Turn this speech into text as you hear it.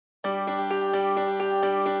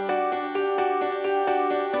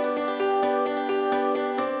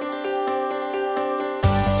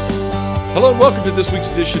Hello and welcome to this week's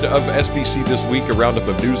edition of SBC This Week, a roundup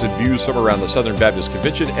of news and views from around the Southern Baptist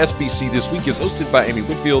Convention. SBC This Week is hosted by Amy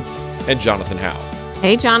Whitfield and Jonathan Howe.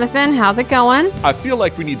 Hey, Jonathan. How's it going? I feel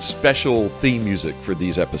like we need special theme music for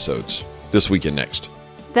these episodes this week and next.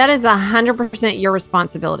 That is 100% your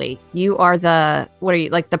responsibility. You are the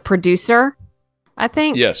producer, I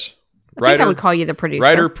think? Yes. I think I would call you the producer.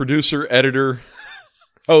 Writer, producer, editor,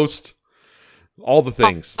 host, all the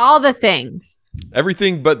things. All the things.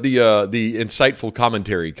 Everything but the insightful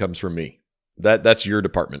commentary comes from me. That's your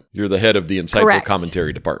department. You're the head of the insightful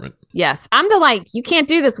commentary department. Yes. I'm you can't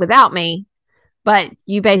do this without me, but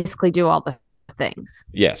you basically do all the things.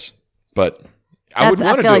 Yes. But I wouldn't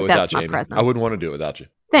want to do it without you, Amy. Presence. I wouldn't want to do it without you.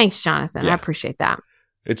 Thanks, Jonathan. Yeah. I appreciate that.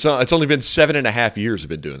 It's only been 7.5 years I've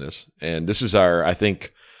been doing this. And this is our 8th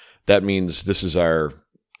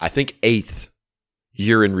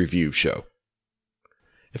year in review show.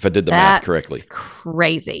 If I did the math correctly. That's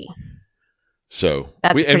crazy. So,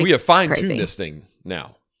 we have fine-tuned this thing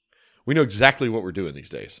now. We know exactly what we're doing these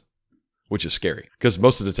days, which is scary because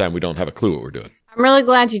most of the time we don't have a clue what we're doing. I'm really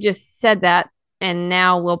glad you just said that. And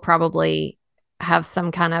now we'll probably have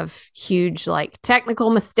some kind of huge technical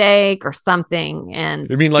mistake or something. And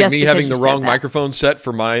you mean like me having the wrong microphone set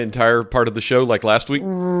for my entire part of the show like last week?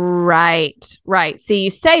 Right. See, you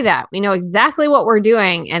say that. We know exactly what we're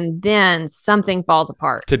doing, and then something falls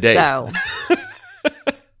apart. Today. So,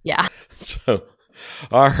 yeah. So,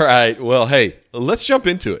 all right. Well, hey, let's jump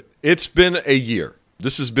into it. It's been a year.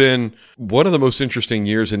 This has been one of the most interesting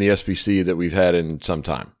years in the SBC that we've had in some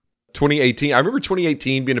time. 2018. I remember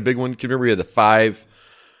 2018 being a big one. Can you remember we had the 5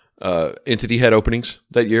 entity head openings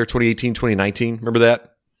that year, 2018, 2019? Remember that?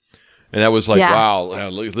 And that was wow,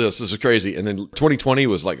 look at this. This is crazy. And then 2020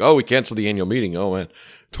 was we canceled the annual meeting. Oh, man.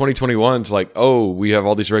 2021's we have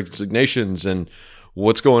all these resignations and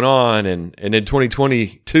what's going on. And then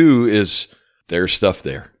 2022 is there's stuff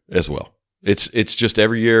there as well. It's just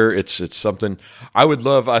every year it's something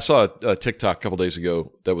I saw a TikTok a couple days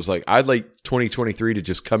ago that was I'd like 2023 to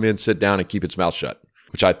just come in, sit down and keep its mouth shut,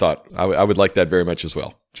 which I thought I would like that very much as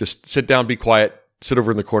well. Just sit down, be quiet, sit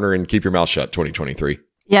over in the corner and keep your mouth shut 2023.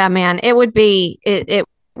 Yeah, man, it would be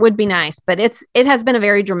nice, but it has been a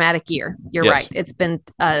very dramatic year. You're right. It's been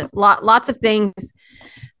lots of things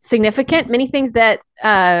significant, many things that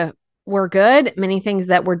were good, many things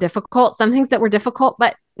that were difficult, some things that were difficult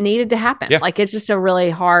but needed to happen. Yeah. It's just a really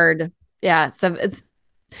hard, so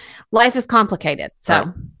life is complicated. So right.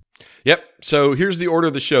 Yep. So here's the order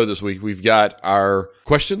of the show this week. We've got our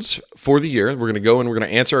questions for the year. We're going to go and we're going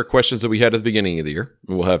to answer our questions that we had at the beginning of the year.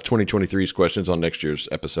 And we'll have 2023's questions on next year's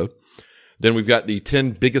episode. Then we've got the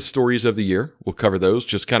 10 biggest stories of the year. We'll cover those,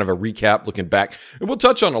 just kind of a recap looking back. And we'll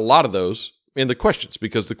touch on a lot of those in the questions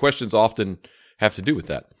because the questions often have to do with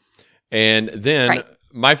that. And then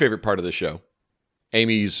my favorite part of the show,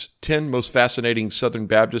 Amy's 10 most fascinating Southern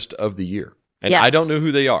Baptist of the year. And I don't know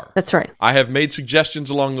who they are. That's right. I have made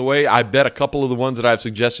suggestions along the way. I bet a couple of the ones that I've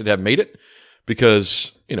suggested have made it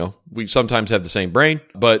because, we sometimes have the same brain,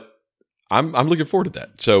 but I'm looking forward to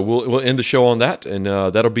that. So we'll end the show on that, and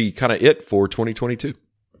that'll be kind of it for 2022,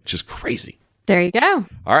 which is crazy. There you go.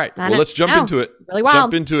 All right. Well, let's jump into it. Really wild.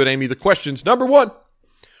 Jump into it, Amy. The questions. Number 1.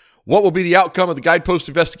 What will be the outcome of the Guidepost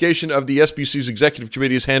investigation of the SBC's Executive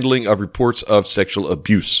Committee's handling of reports of sexual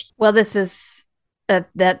abuse? Well, this is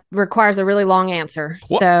that requires a really long answer.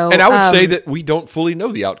 And I would say that we don't fully know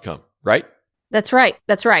the outcome, right? That's right.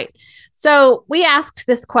 So we asked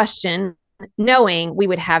this question knowing we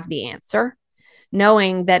would have the answer,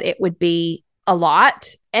 knowing that it would be a lot.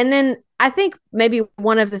 And then I think maybe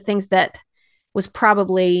one of the things that was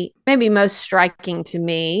probably maybe most striking to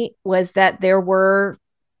me was that there were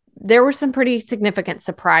some pretty significant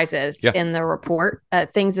surprises in the report,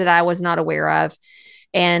 things that I was not aware of.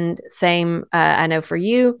 And same, I know for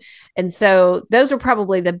you. And so those were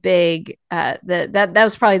probably the big, that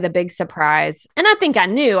was probably the big surprise. And I think I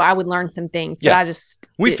knew I would learn some things, but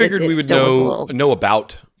we figured we would know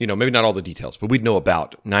about, maybe not all the details, but we'd know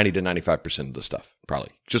about 90 to 95% of the stuff, probably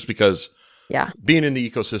just because being in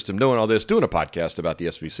the ecosystem, knowing all this, doing a podcast about the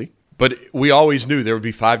SBC. But we always knew there would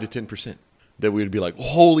be 5 to 10% that we would be like,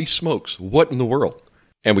 holy smokes, what in the world?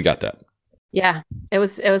 And we got that. Yeah, it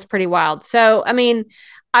was pretty wild. So, I mean,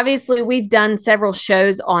 obviously we've done several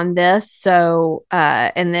shows on this. So,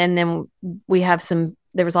 and then we have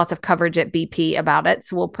there was lots of coverage at BP about it.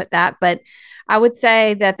 So we'll put that, but I would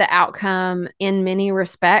say that the outcome in many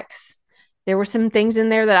respects, there were some things in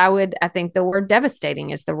there that I think the word devastating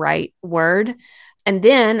is the right word. And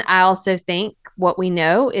then I also think what we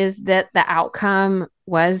know is that the outcome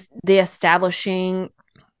was the establishing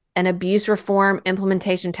an abuse reform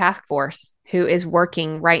implementation task force who is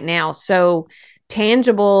working right now. So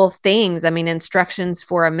tangible things, I mean, instructions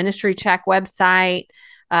for a ministry check website,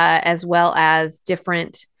 as well as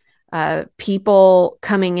different people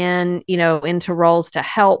coming in, into roles to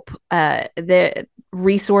help, the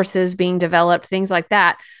resources being developed, things like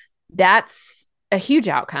that. That's a huge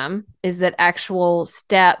outcome, is that actual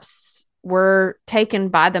steps were taken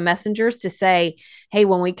by the messengers to say, hey,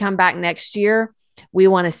 when we come back next year, we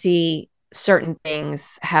want to see certain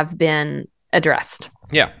things have been addressed.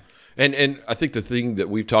 Yeah. And I think the thing that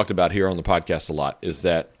we've talked about here on the podcast a lot is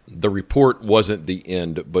that the report wasn't the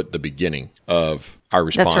end, but the beginning of our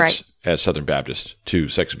response as Southern Baptists to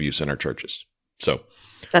sex abuse in our churches. So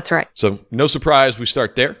that's right. So no surprise we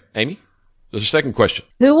start there. Amy, there's a second question.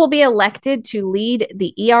 Who will be elected to lead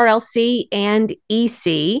the ERLC and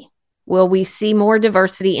EC? Will we see more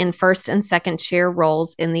diversity in first and second chair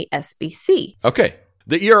roles in the SBC? Okay.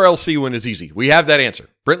 The ERLC one is easy. We have that answer.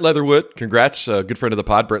 Brent Leatherwood, congrats, good friend of the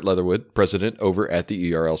pod, Brent Leatherwood, president over at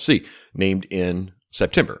the ERLC, named in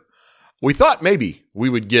September. We thought maybe we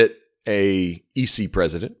would get a EC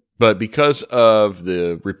president, but because of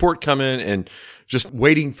the report coming and just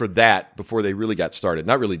waiting for that before they really got started,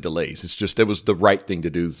 not really delays. It's just, it was the right thing to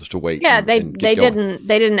do, just to wait. Yeah, they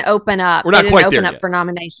didn't open up. We're not quite there yet. For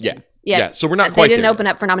nominations. Yeah. So we're not quite there. They didn't open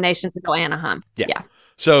up for nominations until Anaheim. Yeah.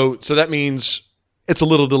 So that means it's a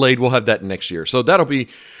little delayed. We'll have that next year. So that'll be,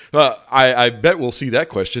 I bet we'll see that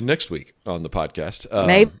question next week on the podcast.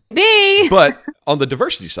 Maybe. But on the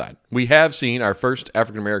diversity side, we have seen our first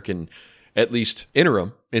African-American, at least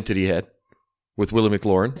interim entity head with Willie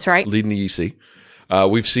McLaurin. That's right. Leading the EC.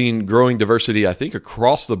 We've seen growing diversity, I think,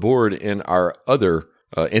 across the board in our other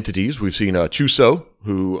entities. We've seen Chuso,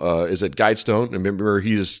 who is at Guidestone. Remember,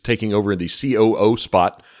 he is taking over in the COO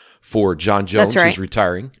spot for John Jones, who's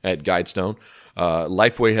retiring at Guidestone.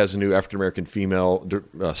 Lifeway has a new African-American female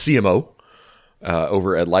CMO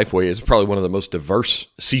over at Lifeway. It's probably one of the most diverse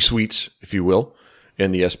C-suites, if you will,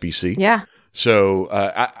 in the SBC. Yeah. So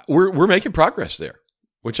we're making progress there,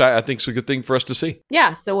 which I think is a good thing for us to see.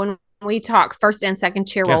 Yeah. So when we talk first and second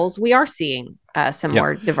chair roles, we are seeing some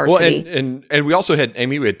more diversity. Well, and we also had,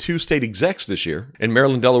 Amy, we had 2 state execs this year in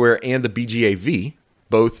Maryland, Delaware, and the BGAV,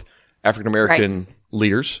 both African-American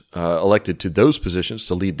leaders elected to those positions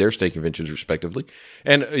to lead their state conventions respectively.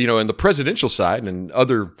 And, in the presidential side and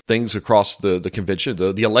other things across the convention,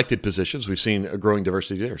 the elected positions, we've seen a growing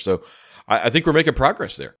diversity there. So I think we're making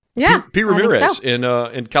progress there. Yeah. Pete Ramirez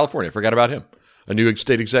in California. I forgot about him. A new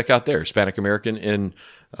state exec out there, Hispanic American in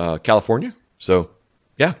California. So,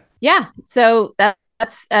 yeah. Yeah. So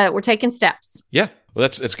that's we're taking steps. Yeah. Well,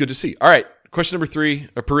 that's good to see. All right. Question number 3,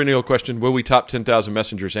 a perennial question. Will we top 10,000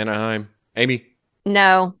 messengers Anaheim? Amy?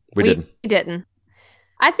 No, we didn't.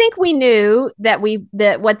 I think we knew that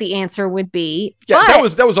what the answer would be. Yeah,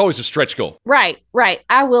 that was always a stretch goal. Right.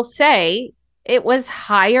 I will say it was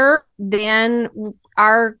higher than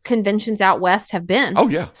our conventions out west have been. Oh,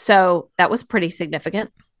 yeah. So that was pretty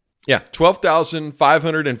significant. Yeah,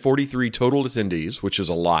 12,543 total attendees, which is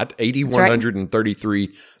a lot,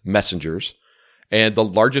 8,133 messengers, and the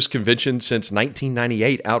largest convention since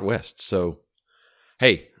 1998 out west. So,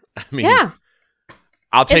 hey, I mean,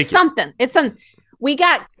 I'll take it. It's something. We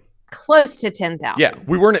got close to 10,000. Yeah,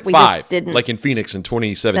 we weren't at 5, like in Phoenix in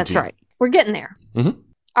 2017. That's right. We're getting there. Mm-hmm.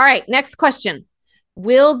 All right, next question.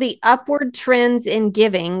 Will the upward trends in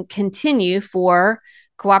giving continue for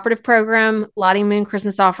Cooperative Program, Lottie Moon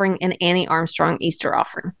Christmas Offering, and Annie Armstrong Easter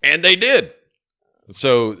Offering? And they did.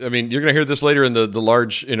 So, I mean, you're going to hear this later in the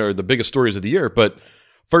large, the biggest stories of the year, but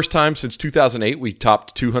first time since 2008, we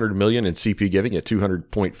topped $200 million in CP giving at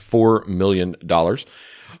 $200.4 million.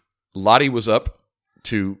 Lottie was up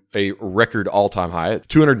to a record all-time high at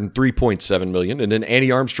 $203.7 million. And then Annie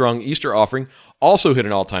Armstrong Easter Offering also hit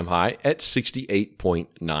an all-time high at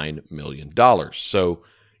 $68.9 million. So,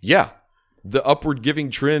 yeah, the upward giving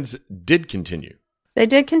trends did continue. They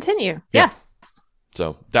did continue. Yeah. Yes.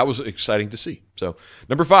 So that was exciting to see. So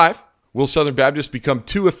number 5, will Southern Baptists become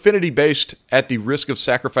too affinity-based at the risk of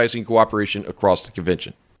sacrificing cooperation across the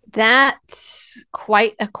convention? That's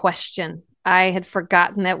quite a question. I had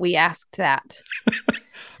forgotten that we asked that.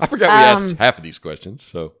 I forgot we asked half of these questions.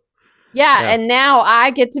 So yeah, and now I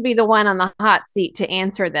get to be the one on the hot seat to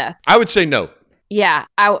answer this. I would say no. Yeah,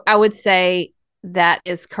 I would say that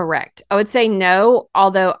is correct. I would say no,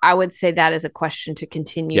 although I would say that is a question to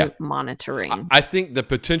continue monitoring. I think the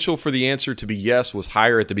potential for the answer to be yes was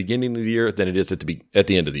higher at the beginning of the year than it is at the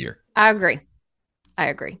end of the year. I agree.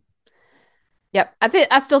 Yep.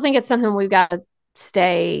 I still think it's something we've got to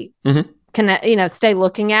stay stay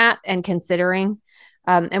looking at and considering.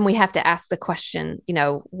 And we have to ask the question,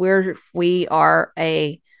 we are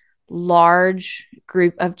a large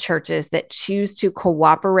group of churches that choose to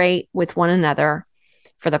cooperate with one another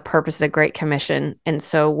for the purpose of the Great Commission. And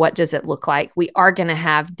so what does it look like? We are going to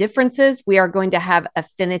have differences. We are going to have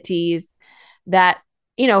affinities that,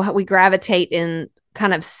 we gravitate in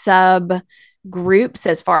kind of sub groups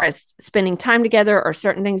as far as spending time together or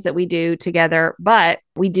certain things that we do together, but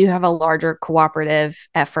we do have a larger cooperative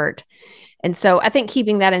effort. And so I think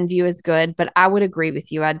keeping that in view is good, but I would agree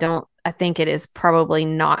with you. I think it is probably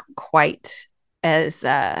not quite as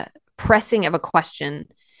pressing of a question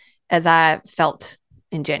as I felt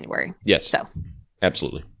in January. Yes. So,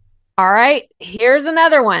 absolutely. All right. Here's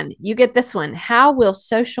another one. You get this one. How will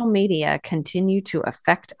social media continue to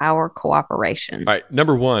affect our cooperation? All right.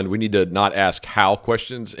 Number one, we need to not ask how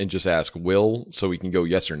questions and just ask will, so we can go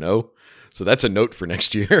yes or no. So that's a note for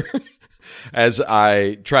next year. As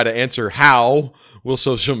I try to answer how will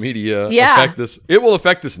social media affect this? It will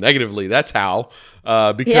affect us negatively. That's how,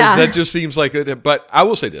 because that just seems like it. But I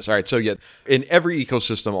will say this. All right. So in every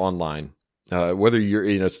ecosystem online, whether you're,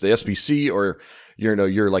 it's the SBC or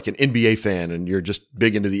you're like an NBA fan and you're just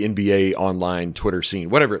big into the NBA online Twitter scene,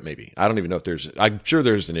 whatever it may be. I don't even know if I'm sure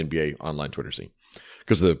there's an NBA online Twitter scene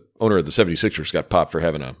because the owner of the 76ers got popped for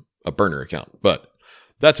having a burner account, but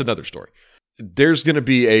that's another story. There's going to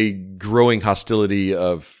be a growing hostility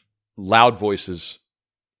of loud voices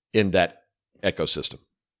in that ecosystem.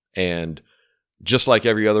 And just like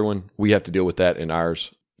every other one, we have to deal with that in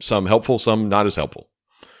ours. Some helpful, some not as helpful.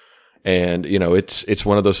 And, it's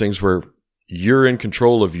one of those things where you're in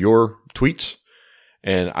control of your tweets.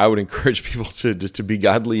 And I would encourage people to be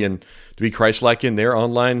godly and to be Christ-like in their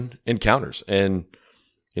online encounters. And,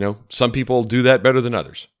 some people do that better than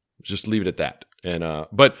others. Just leave it at that. And,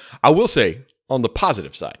 but I will say on the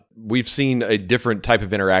positive side, we've seen a different type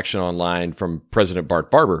of interaction online from President Bart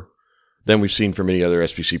Barber than we've seen from any other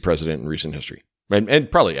SBC president in recent history, and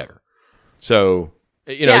probably ever. So,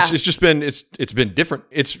 it's just been, it's been different.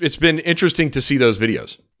 It's been interesting to see those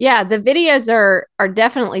videos. Yeah, the videos are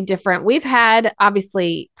definitely different. We've had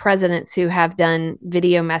obviously presidents who have done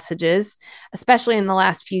video messages, especially in the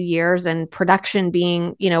last few years, and production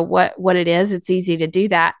being, what it is, it's easy to do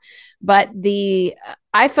that. But the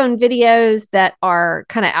iPhone videos that are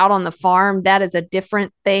kind of out on the farm, that is a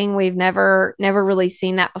different thing. We've never really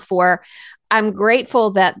seen that before. I'm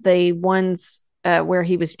grateful that the ones where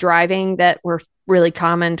he was driving that were really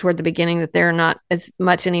common toward the beginning, that they're not as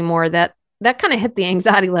much anymore, that kind of hit the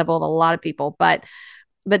anxiety level of a lot of people. But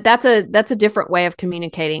that's a different way of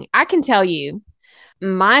communicating. I can tell you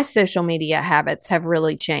my social media habits have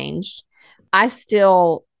really changed. I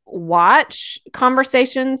still watch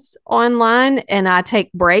conversations online and I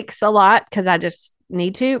take breaks a lot because I just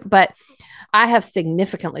need to, but I have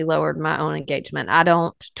significantly lowered my own engagement. I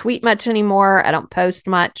don't tweet much anymore. I don't post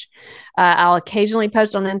much. I'll occasionally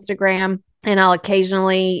post on Instagram and I'll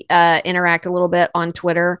occasionally interact a little bit on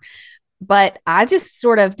Twitter. But I just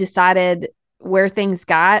sort of decided where things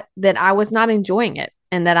got that I was not enjoying it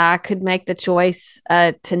and that I could make the choice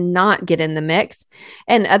to not get in the mix.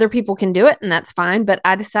 And other people can do it, and that's fine. But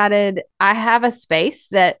I decided I have a space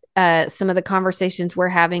that some of the conversations we're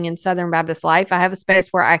having in Southern Baptist life, I have a space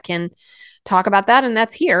where I can talk about that, and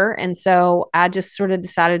that's here. And so I just sort of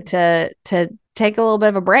decided to take a little bit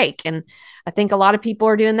of a break. And I think a lot of people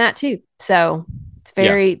are doing that too. So it's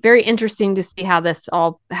very, very interesting to see how it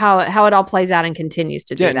all plays out and continues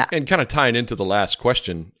to do that. And kind of tying into the last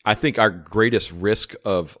question, I think our greatest risk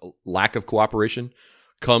of lack of cooperation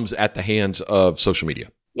comes at the hands of social media.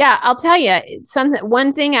 Yeah, I'll tell you,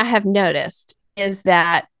 one thing I have noticed is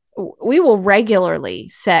that we will regularly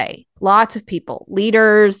say, lots of people,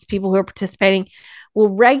 leaders, people who are participating, will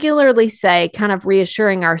regularly say, kind of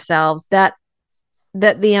reassuring ourselves that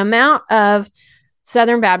the amount of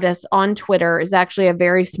Southern Baptists on Twitter is actually a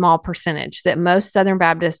very small percentage, that most Southern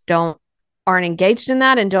Baptists aren't engaged in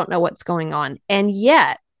that and don't know what's going on. And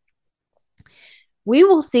yet we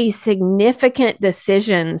will see significant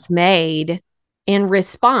decisions made in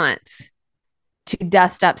response to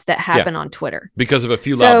dust ups that happen on Twitter because of a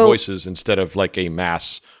few loud voices instead of like a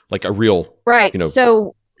mass, like a real, right.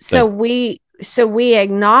 So we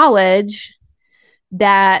acknowledge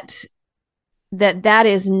that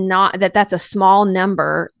is not, that's a small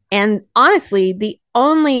number. And honestly, the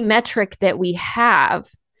only metric that we have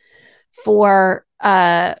for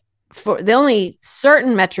for the only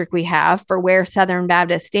certain metric we have for where Southern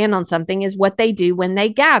Baptists stand on something is what they do when they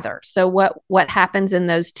gather. So what happens in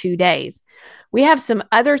those 2 days. We have some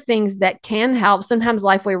other things that can help. Sometimes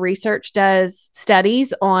Lifeway Research does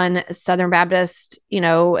studies on Southern Baptist,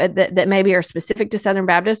 that maybe are specific to Southern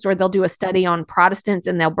Baptist, or they'll do a study on Protestants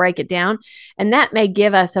and they'll break it down. And that may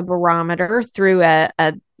give us a barometer through a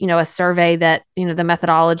survey that, the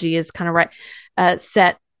methodology is kind of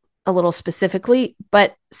set a little specifically.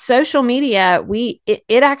 But social media,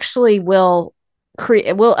 it actually will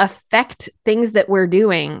affect things that we're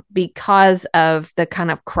doing because of the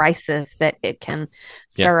kind of crisis that it can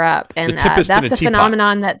stir up. And that's a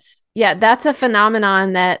phenomenon that's a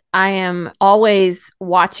phenomenon that I am always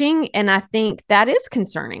watching. And I think that is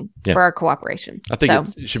concerning for our cooperation. I think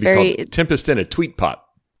it should be called Tempest in a Tweet Pot.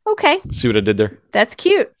 Okay. See what I did there? That's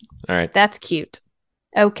cute. All right. That's cute.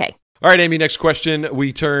 Okay. All right, Amy, next question.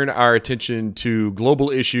 We turn our attention to global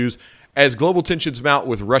issues. As global tensions mount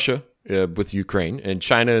with Russia, with Ukraine, and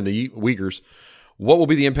China and the Uyghurs, what will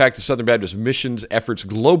be the impact of Southern Baptist missions efforts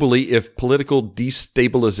globally if political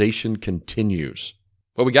destabilization continues?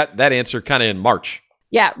 Well, we got that answer kind of in March.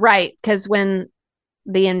 Yeah, right. Because when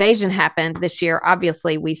the invasion happened this year,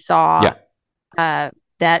 obviously we saw that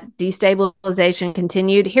destabilization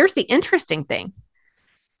continued. Here's the interesting thing.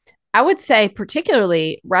 I would say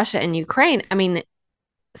particularly Russia and Ukraine, I mean,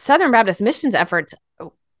 Southern Baptist missions efforts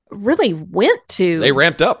really they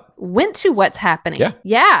ramped up. Went to what's happening.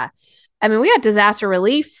 Yeah. I mean, we got disaster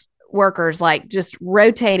relief workers like just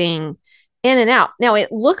rotating in and out. Now it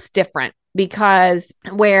looks different because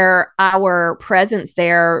where our presence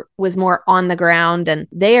there was more on the ground, and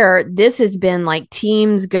this has been like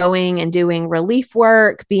teams going and doing relief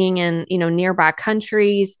work, being in, nearby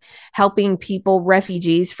countries, helping people,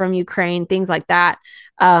 refugees from Ukraine, things like that.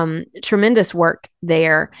 Tremendous work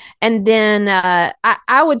there. And then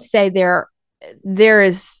I would say there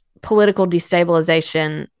is political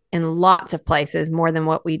destabilization in lots of places, more than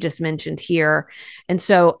what we just mentioned here. And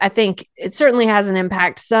so I think it certainly has an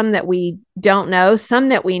impact, some that we don't know, some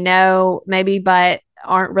that we know maybe, but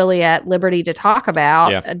aren't really at liberty to talk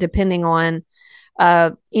about, depending on,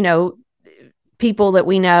 people that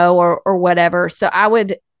we know or whatever. So I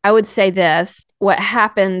would say this: what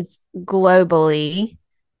happens globally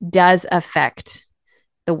does affect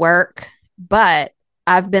the work, but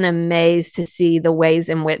I've been amazed to see the ways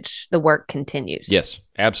in which the work continues. Yes,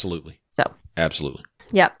 absolutely. So, absolutely.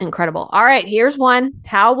 Yep, incredible. All right, here's one.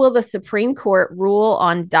 How will the Supreme Court rule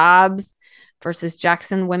on Dobbs versus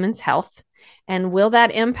Jackson Women's Health? And will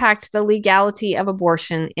that impact the legality of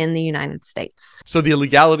abortion in the United States? So the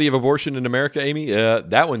legality of abortion in America, Amy,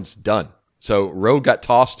 that one's done. So Roe got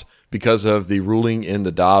tossed because of the ruling in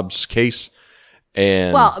the Dobbs case.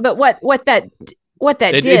 And but what that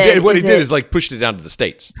did is like pushed it down to the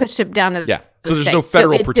states. Pushed it down to the So there's states. no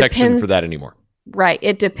federal protection for that anymore. Right.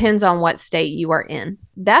 It depends on what state you are in.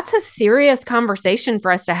 That's a serious conversation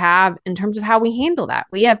for us to have in terms of how we handle that.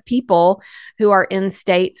 We have people who are in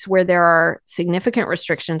states where there are significant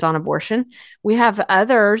restrictions on abortion. We have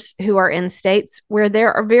others who are in states where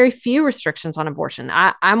there are very few restrictions on abortion.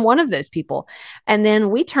 I'm one of those people. And then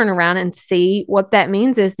we turn around and see what that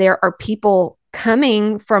means is there are people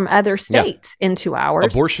coming from other states into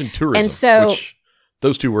ours. Abortion tourism. And so which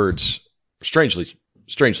those two words strangely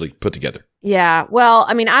put together. Yeah. Well,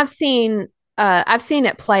 I mean, I've seen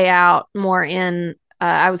it play out more in,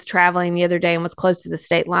 I was traveling the other day and was close to the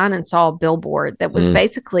state line and saw a billboard that was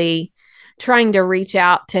basically trying to reach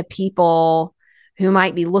out to people who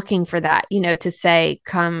might be looking for that, to say,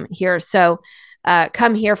 come here. So,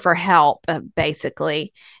 come here for help,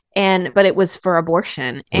 basically. But it was for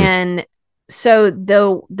abortion. And so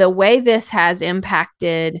the way this has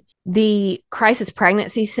impacted the crisis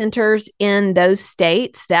pregnancy centers in those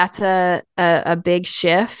states, that's a big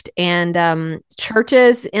shift. And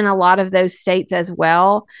churches in a lot of those states as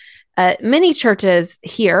well. Many churches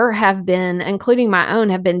here have been, including my own,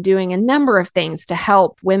 have been doing a number of things to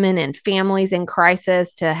help women and families in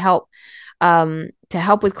crisis, to help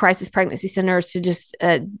with crisis pregnancy centers, to just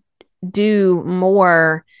do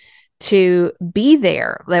more to be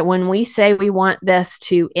there. That when we say we want this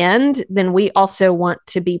to end, then we also want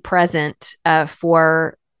to be present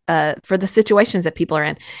for the situations that people are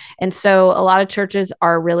in. And so a lot of churches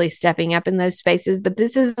are really stepping up in those spaces, but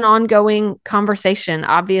this is an ongoing conversation.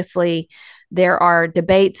 Obviously, there are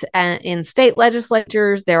debates in state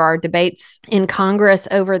legislatures. There are debates in Congress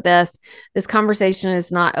over this. This conversation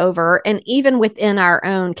is not over. And even within our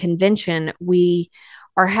own convention, we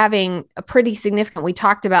are having a pretty significant, we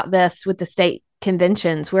talked about this with the state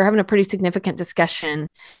conventions. We're having a pretty significant discussion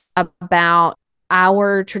about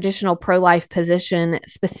our traditional pro-life position,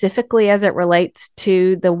 specifically as it relates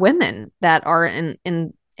to the women that are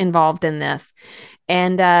involved in this.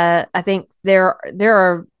 And I think there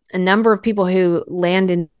are a number of people who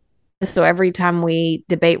land in this. So every time we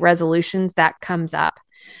debate resolutions, that comes up.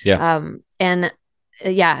 Yeah. And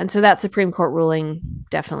so that Supreme Court ruling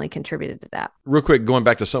definitely contributed to that. Real quick, going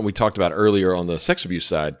back to something we talked about earlier on the sex abuse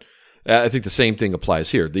side, I think the same thing applies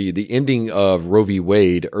here. The ending of Roe v.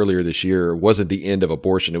 Wade earlier this year wasn't the end of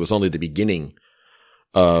abortion. It was only the beginning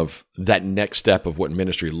of that next step of what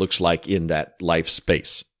ministry looks like in that life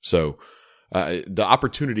space. So the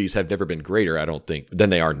opportunities have never been greater, I don't think, than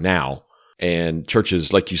they are now. And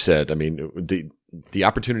churches, like you said, I mean, the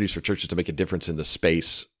opportunities for churches to make a difference in the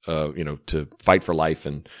space, to fight for life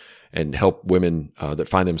and help women that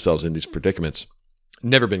find themselves in these predicaments,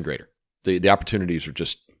 never been greater. The opportunities are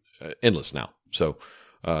just endless now. So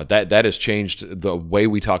that has changed the way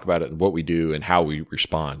we talk about it and what we do and how we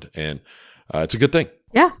respond. And it's a good thing.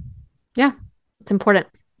 Yeah. It's important.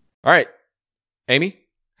 All right, Amy,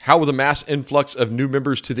 how will the mass influx of new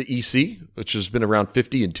members to the EC, which has been around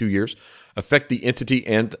 50 in 2 years, affect the entity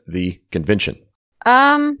and the convention?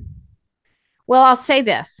 Well, I'll say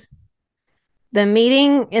this. The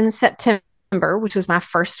meeting in September, which was my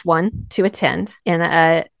first one to attend in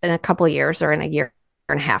a couple of years, or in a year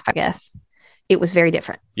and a half, I guess, it was very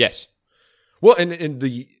different. Yes. Well, and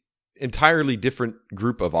the entirely different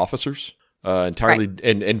group of officers, entirely, right.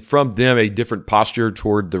 and from them, a different posture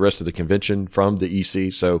toward the rest of the convention from the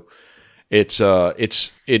EC. So it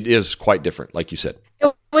is quite different, like you said.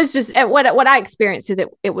 It was just what I experienced is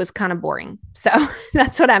it was kind of boring. So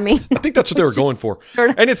that's what I mean. I think that's what they were going for. Sort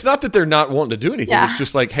of, and it's not that they're not wanting to do anything. Yeah. It's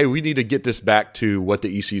just like, hey, we need to get this back to what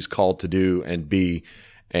the EC is called to do and be.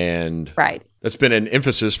 And right. That's been an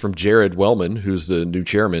emphasis from Jared Wellman, who's the new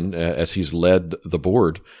chairman, as he's led the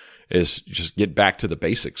board, is just get back to the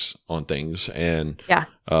basics on things and,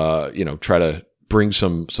 try to bring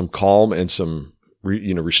some calm and some,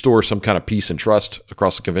 restore some kind of peace and trust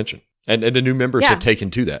across the convention. And the new members have taken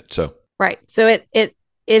to that. So right. So it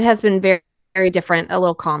has been very, very different, a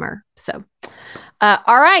little calmer. So,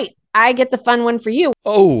 all right. I get the fun one for you.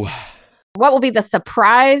 Oh, what will be the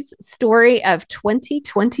surprise story of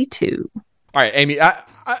 2022? All right, Amy,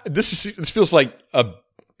 this feels like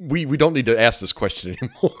we don't need to ask this question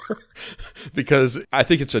anymore because I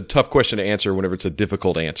think it's a tough question to answer whenever it's a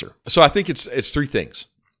difficult answer. So I think it's three things.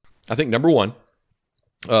 I think number one,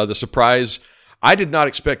 the surprise. I did not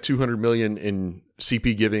expect $200 million in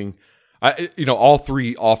CP giving. All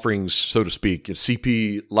three offerings, so to speak,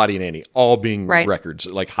 CP, Lottie, and Annie, all being records,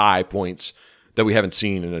 like high points that we haven't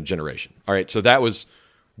seen in a generation. All right, so that was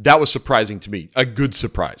surprising to me, a good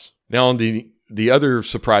surprise. Now, on the other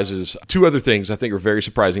surprises, two other things I think are very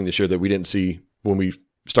surprising this year that we didn't see when we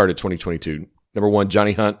started 2022. Number one,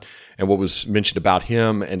 Johnny Hunt and what was mentioned about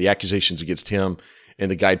him and the accusations against him in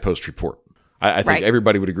the Guidepost report. I think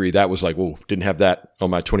everybody would agree that was like, whoa, didn't have that on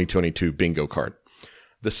my 2022 bingo card.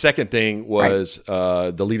 The second thing was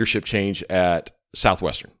the leadership change at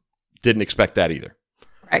Southwestern. Didn't expect that either.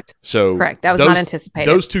 Correct. So correct. That was not anticipated.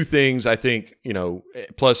 Those two things, I think,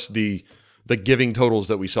 plus the giving totals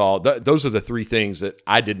that we saw, those are the three things that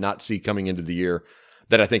I did not see coming into the year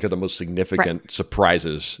that I think are the most significant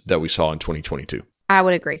surprises that we saw in 2022. I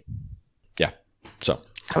would agree. Yeah. So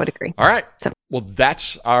I would agree. All right. So, well,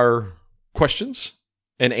 that's our questions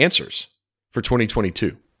and answers for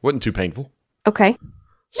 2022. Wasn't too painful. Okay.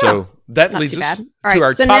 So that leads us to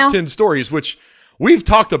our top 10 stories, which we've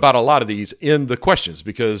talked about a lot of these in the questions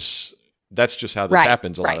because that's just how this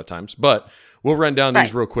happens a lot of times. But we'll run down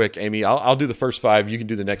these real quick, Amy. I'll do the first five. You can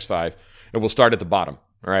do the next five, and we'll start at the bottom.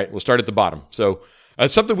 All right, we'll start at the bottom. So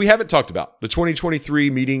something we haven't talked about. The 2023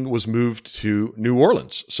 meeting was moved to New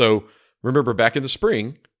Orleans. So remember back in the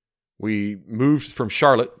spring, we moved from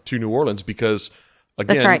Charlotte to New Orleans because,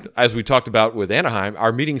 again, as we talked about with Anaheim,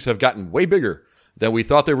 our meetings have gotten way bigger than we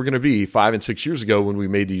thought they were going to be 5 and 6 years ago when we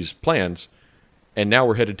made these plans. And now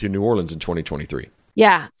we're headed to New Orleans in 2023.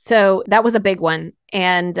 Yeah. So that was a big one.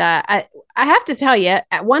 And I have to tell you,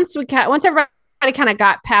 once everybody kind of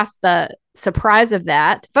got past the surprise of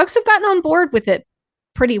that, folks have gotten on board with it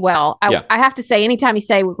pretty well. I have to say, anytime you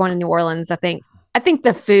say we're going to New Orleans, I think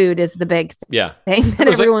the food is the big thing that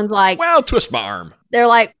everyone's like, well, twist my arm. They're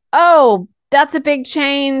like, oh, that's a big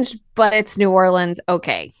change, but it's New Orleans.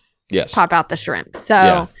 Okay. Yes. Pop out the shrimp.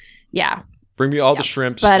 So, yeah. Bring me all the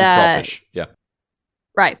shrimps and crawfish. Yeah.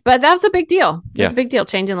 Right. But that was a big deal. It's a big deal,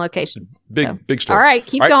 changing locations. Big story. All right.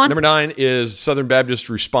 Keep going. Number 9 is Southern Baptist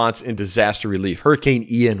response in disaster relief. Hurricane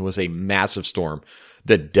Ian was a massive storm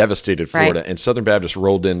that devastated Florida. And Southern Baptist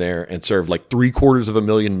rolled in there and served like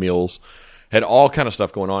 750,000 meals, had all kind of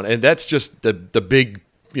stuff going on. And that's just the big,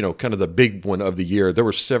 kind of the big one of the year. There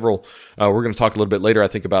were several, we're going to talk a little bit later, I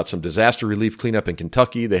think, about some disaster relief cleanup in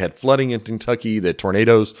Kentucky. They had flooding in Kentucky, they had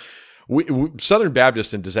tornadoes. Southern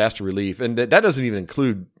Baptist and disaster relief, and that doesn't even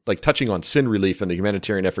include like touching on sin relief and the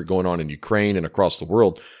humanitarian effort going on in Ukraine and across the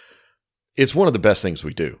world. It's one of the best things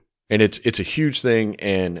we do. And it's a huge thing,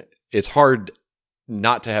 and it's hard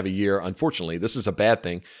not to have a year. Unfortunately, this is a bad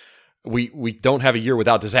thing. We don't have a year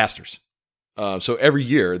without disasters. So every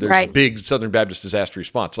year there's a big Southern Baptist disaster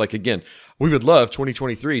response. Like, again, we would love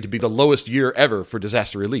 2023 to be the lowest year ever for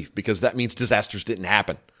disaster relief, because that means disasters didn't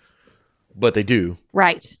happen. But they do.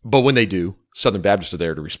 Right. But when they do, Southern Baptists are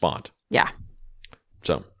there to respond. Yeah.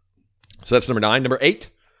 So that's number 9. Number 8,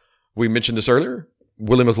 we mentioned this earlier.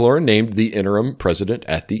 Willie McLaurin named the interim president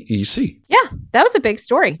at the EC. Yeah, that was a big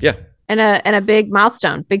story. Yeah. And a big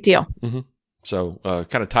milestone, big deal. Mm-hmm. So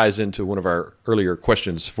kind of ties into one of our earlier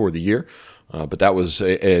questions for the year. But that was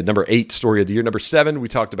a number 8 story of the year. Number 7, we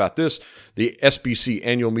talked about this, the SBC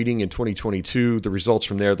annual meeting in 2022, the results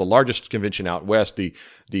from there, the largest convention out west,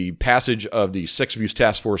 the passage of the Sex Abuse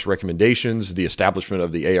Task Force recommendations, the establishment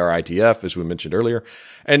of the ARITF, as we mentioned earlier,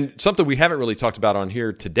 and something we haven't really talked about on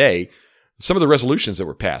here today, some of the resolutions that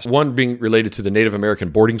were passed. One being related to the Native American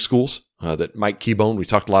boarding schools that Mike Keybone, we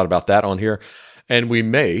talked a lot about that on here, and we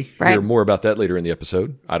may hear more about that later in the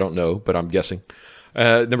episode. I don't know, but I'm guessing.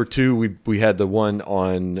 Number 2, we had the one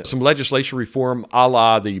on some legislation reform, a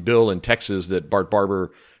la the bill in Texas that Bart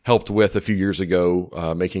Barber helped with a few years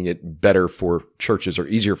ago, making it better for churches, or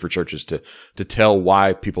easier for churches to tell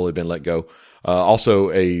why people had been let go. Also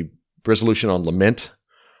a resolution on lament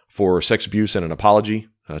for sex abuse and an apology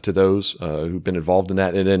to those who've been involved in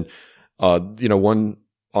that. And then, one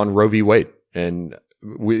on Roe v. Wade. And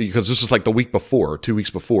because this was like the week before, 2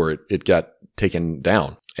 weeks before it got taken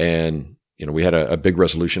down. And we had a big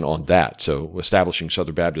resolution on that. So establishing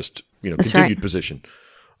Southern Baptist, continued position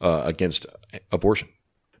against abortion.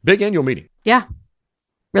 Big annual meeting. Yeah.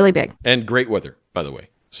 Really big. And great weather, by the way.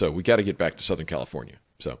 So we got to get back to Southern California.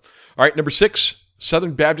 So, all right, number 6,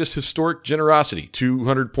 Southern Baptist Historic Generosity,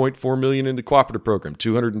 $200.4 million in the cooperative program,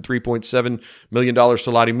 $203.7 million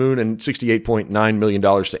to Lottie Moon, and $68.9 million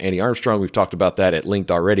to Annie Armstrong. We've talked about that at length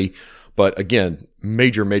already. But again,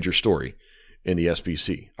 major story in the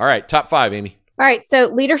SBC. All right, top 5, Amy. All right, so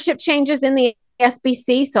leadership changes in the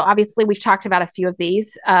SBC. So obviously we've talked about a few of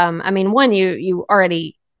these. One, you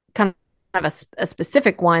already kind of have a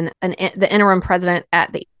specific one, the interim president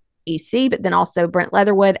at the EC, but then also Brent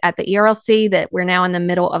Leatherwood at the ERLC, that we're now in the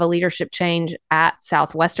middle of a leadership change at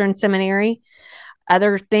Southwestern Seminary.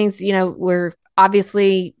 Other things,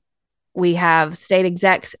 we have state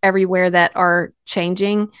execs everywhere that are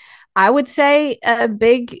changing. I would say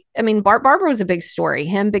Bart Barber was a big story.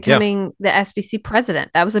 Him becoming the SBC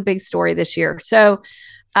president. That was a big story this year. So,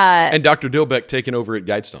 and Dr. Dilbeck taking over at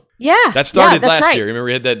Guidestone. Yeah. That started last year. Remember,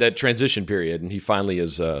 we had that transition period, and he finally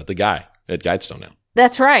is the guy at Guidestone now.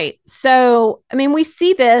 That's right. So, we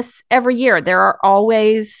see this every year. There are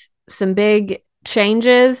always some big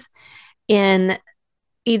changes in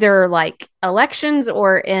either like elections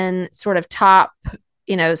or in sort of top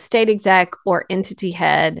state exec or entity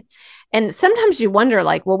head. And sometimes you wonder,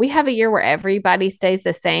 we have a year where everybody stays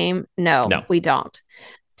the same. No, we don't.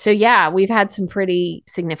 So yeah, we've had some pretty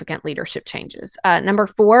significant leadership changes. Number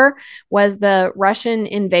 4 was the Russian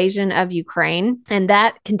invasion of Ukraine. And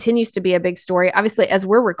that continues to be a big story. Obviously, as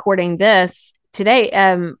we're recording this today,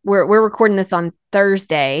 we're recording this on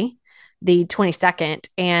Thursday, the 22nd.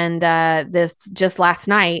 And this just last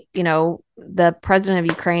night, the president of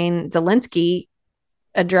Ukraine, Zelensky,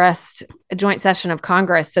 addressed a joint session of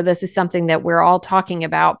Congress. So this is something that we're all talking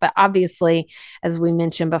about. But obviously, as we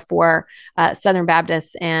mentioned before, Southern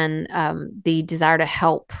Baptists and the desire to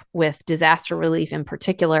help with disaster relief in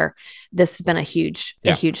particular, this has been a huge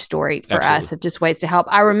story for us of just ways to help.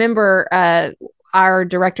 I remember our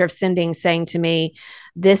director of sending saying to me,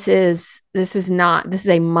 this is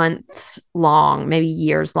a months long, maybe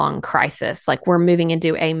years long crisis. Like, we're moving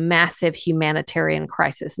into a massive humanitarian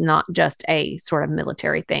crisis, not just a sort of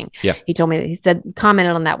military thing. Yeah. He told me,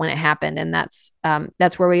 commented on that when it happened. And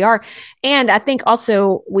that's where we are. And I think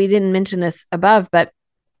also, we didn't mention this above, but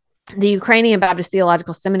the Ukrainian Baptist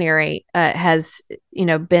Theological Seminary has,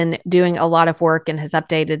 been doing a lot of work and has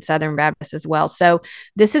updated Southern Baptist as well. So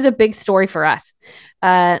this is a big story for us.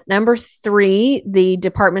 Number 3, the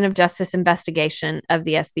Department of Justice investigation of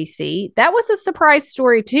the SBC. That was a surprise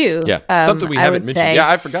story too. Yeah, something we haven't mentioned. Yeah,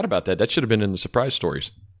 I forgot about that. That should have been in the surprise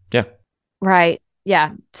stories. Yeah. Right.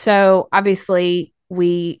 Yeah. So obviously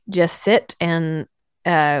we just sit and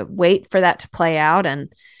wait for that to play out.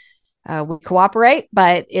 And We cooperate,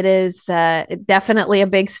 but it is definitely a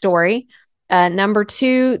big story. Number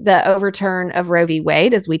two, the overturn of Roe v.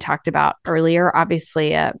 Wade, as we talked about earlier,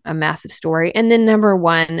 obviously a massive story. And then number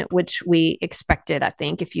one, which we expected, I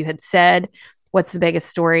think, if you had said, what's the biggest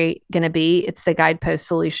story going to be? It's the Guidepost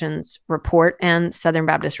Solutions report and Southern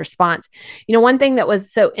Baptist response. One thing that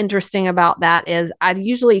was so interesting about that is I'd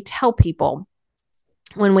usually tell people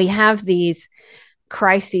when we have these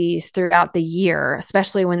crises throughout the year,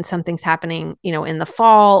 especially when something's happening, in the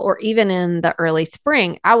fall or even in the early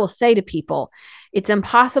spring, I will say to people, it's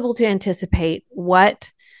impossible to anticipate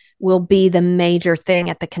what will be the major thing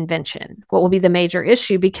at the convention, what will be the major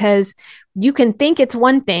issue, because you can think it's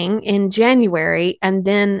one thing in January, and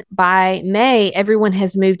then by May, everyone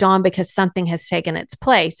has moved on because something has taken its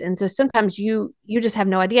place. And so sometimes you just have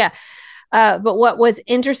no idea. But what was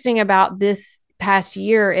interesting about this past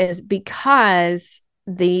year is because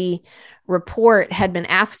the report had been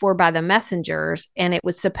asked for by the messengers and it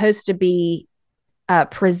was supposed to be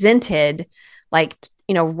presented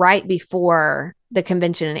right before the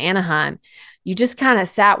convention in Anaheim, you just kind of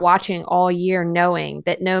sat watching all year knowing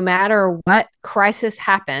that no matter what crisis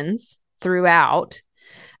happens throughout,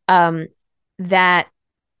 that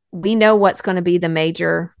we know what's going to be the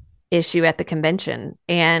major issue at the convention.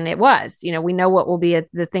 And it was, we know what will be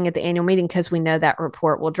the thing at the annual meeting because we know that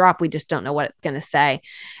report will drop. We just don't know what it's going to say.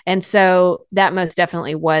 And so that most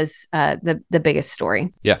definitely was the biggest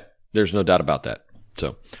story. Yeah, there's no doubt about that.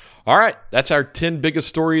 So, all right, that's our 10 biggest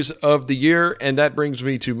stories of the year. And that brings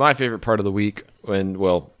me to my favorite part of the week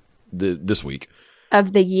this week.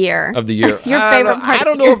 Of the year. Of the year. Your favorite part. I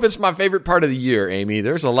don't know if it's my favorite part of the year, Amy.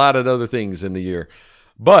 There's a lot of other things in the year.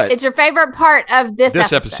 But it's your favorite part of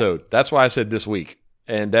this episode. That's why I said this week.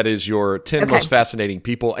 And that is your 10 most fascinating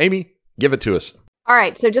people. Amy, give it to us. All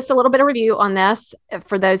right. So just a little bit of review on this.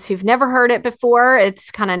 For those who've never heard it before,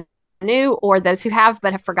 it's kind of new, or those who have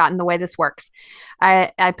but have forgotten the way this works.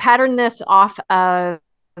 I patterned this off of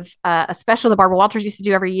a special that Barbara Walters used to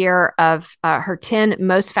do every year of her 10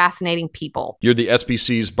 most fascinating people. You're the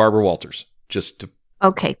SBC's Barbara Walters, just to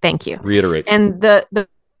thank you. Reiterate. And the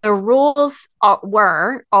rules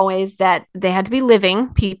were always that they had to be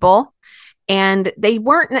living people, and it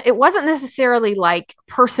wasn't necessarily like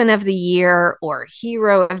person of the year or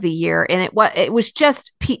hero of the year. And it was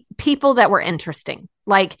just people that were interesting,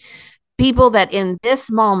 like people that in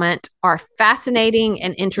this moment are fascinating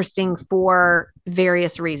and interesting for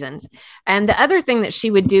various reasons. And the other thing that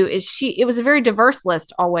she would do is it was a very diverse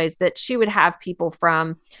list always, that she would have people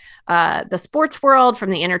from the sports world,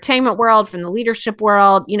 from the entertainment world, from the leadership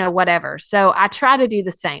world, whatever. So I try to do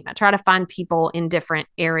the same. I try to find people in different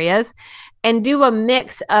areas and do a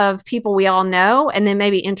mix of people we all know, and then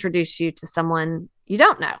maybe introduce you to someone you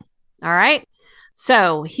don't know. All right.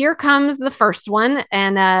 So here comes the first one.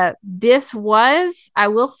 And I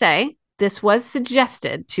will say, this was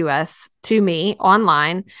suggested to me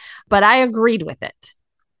online, but I agreed with it.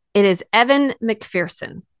 It is Evan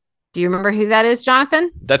McPherson. Do you remember who that is,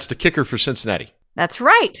 Jonathan? That's the kicker for Cincinnati. That's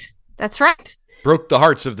right. Broke the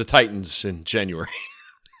hearts of the Titans in January.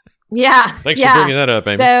 Yeah. Thanks for bringing that up,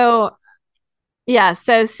 Amy. So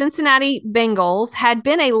Cincinnati Bengals had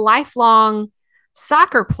been a lifelong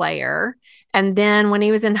soccer player. And then when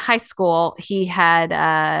he was in high school, he had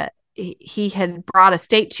brought a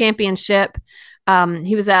state championship.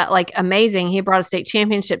 He was amazing. He brought a state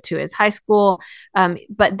championship to his high school.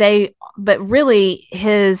 But really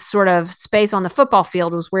his sort of space on the football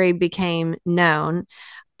field was where he became known,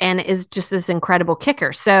 and is just this incredible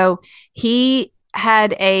kicker. So he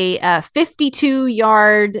had a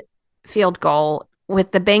 52-yard field goal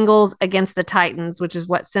with the Bengals against the Titans, which is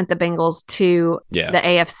what sent the Bengals to the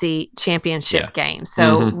AFC championship game.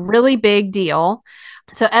 So really big deal.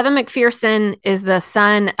 So Evan McPherson is the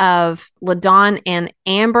son of LaDon and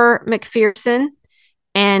Amber McPherson,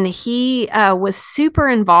 and he was super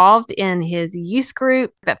involved in his youth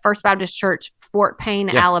group at First Baptist Church, Fort Payne,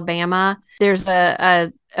 Alabama. There's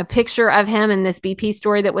a picture of him in this BP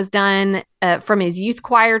story that was done from his youth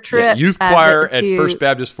choir trip. Youth choir at First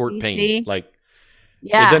Baptist Fort Payne.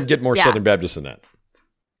 It doesn't get more Southern Baptist than that.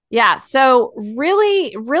 Yeah. So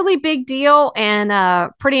really, really big deal,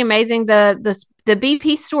 and pretty amazing. The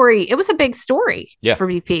BP story, it was a big story for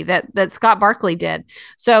BP that Scott Barkley did.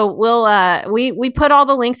 So we put all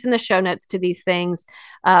the links in the show notes to these things.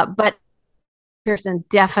 But Pearson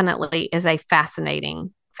definitely is a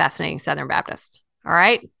fascinating Southern Baptist. All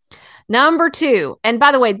right. Number two, and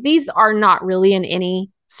by the way, these are not really in any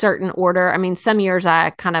certain order. I mean, some years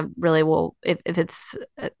I kind of really will, if it's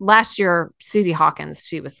last year, Susie Hawkins,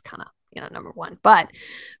 she was kind of, number one, but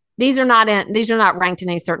these are not ranked in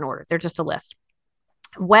any certain order. They're just a list.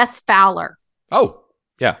 Wes Fowler. Oh,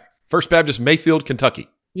 yeah. First Baptist, Mayfield, Kentucky.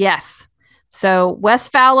 Yes. So Wes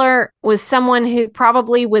Fowler was someone who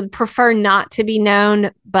probably would prefer not to be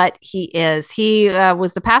known, but he is. He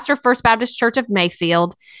was the pastor of First Baptist Church of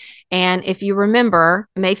Mayfield. And if you remember,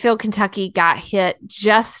 Mayfield, Kentucky got hit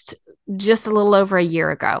just a little over a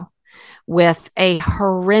year ago with a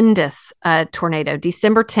horrendous tornado,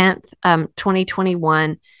 December 10th,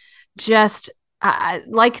 2021. Just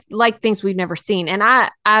like things we've never seen. And I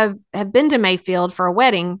have been to Mayfield for a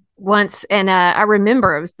wedding once, and I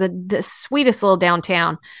remember it was the sweetest little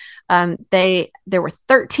downtown. There were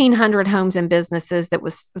 1,300 homes and businesses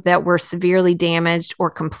that were severely damaged or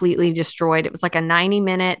completely destroyed. It was like a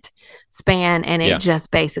 90-minute span, and it just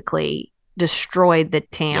basically destroyed the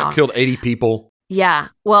town. Yeah, killed 80 people. Yeah.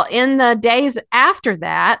 Well, in the days after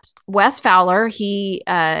that, Wes Fowler, he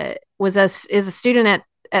is a student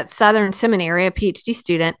at Southern Seminary, a PhD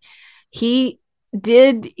student. He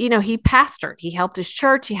did, he pastored, he helped his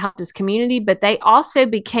church, he helped his community, but they also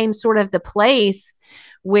became sort of the place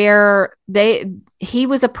where he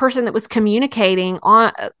was a person that was communicating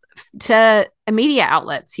on to media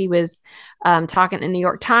outlets. He was talking in the New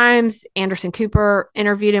York Times. Anderson Cooper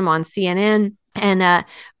interviewed him on CNN. And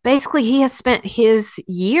basically, he has spent his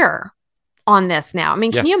year on this now. I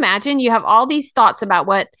mean, can you imagine? You have all these thoughts about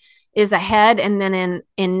what is ahead, and then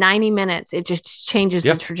in 90 minutes, it just changes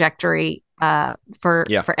the trajectory for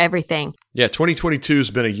everything. Yeah, 2022 has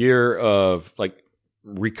been a year of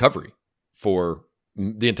recovery for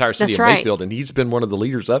the entire city of Mayfield, and he's been one of the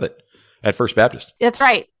leaders of it at First Baptist. That's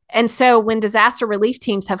right. And so when disaster relief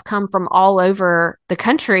teams have come from all over the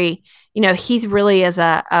country, he's really as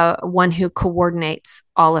a one who coordinates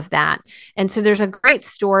all of that. And so there's a great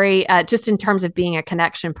story just in terms of being a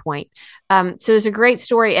connection point. So there's a great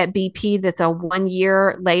story at BP that's a 1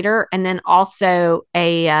 year later, and then also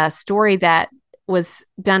a story that was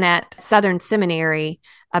done at Southern Seminary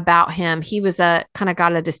about him. He was kind of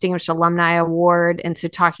got a Distinguished Alumni Award. And so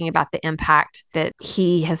talking about the impact that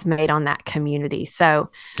he has made on that community. So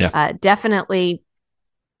definitely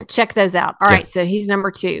check those out. All right. So he's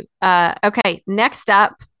number 2. Okay. Next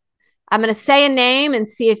up, I'm going to say a name and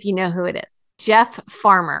see if you know who it is. Jeff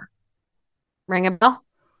Farmer. Ring a bell?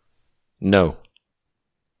 No.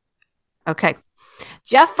 Okay.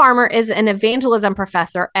 Jeff Farmer is an evangelism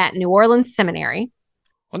professor at New Orleans Seminary.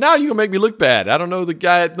 Well, now you're going to make me look bad. I don't know the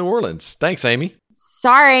guy at New Orleans. Thanks, Amy.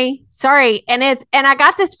 Sorry. And I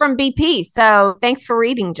got this from BP. So thanks for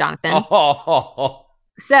reading, Jonathan. Oh.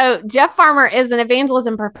 So Jeff Farmer is an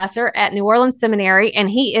evangelism professor at New Orleans Seminary, and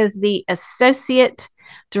he is the associate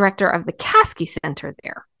director of the Caskey Center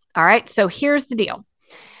there. All right. So here's the deal.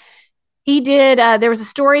 He did, there was a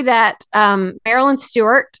story that Marilyn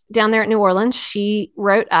Stewart down there at New Orleans, she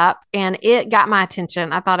wrote up, and it got my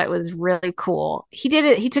attention. I thought it was really cool. He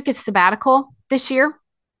took his sabbatical this year.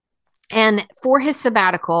 And for his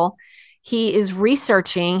sabbatical, he's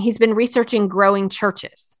been researching growing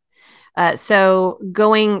churches. So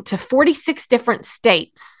going to 46 different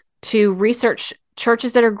states to research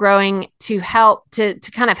churches that are growing to help to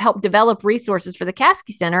kind of help develop resources for the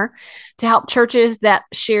Caskey Center to help churches that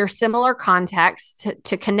share similar contexts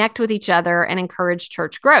to connect with each other and encourage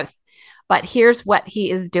church growth. But here's what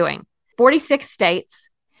he is doing. 46 states,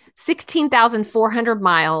 16,400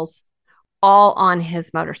 miles, all on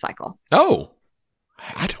his motorcycle. Oh,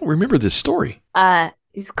 I don't remember this story.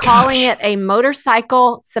 He's calling it a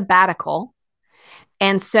motorcycle sabbatical.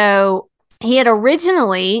 And so he had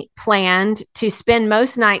originally planned to spend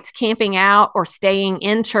most nights camping out or staying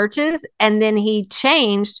in churches, and then he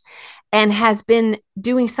changed and has been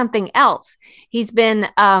doing something else. He's been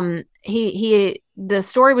the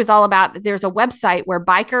story was all about, there's a website where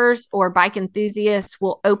bikers or bike enthusiasts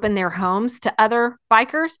will open their homes to other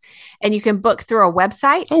bikers, and you can book through a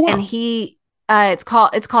website. Oh, wow. And it's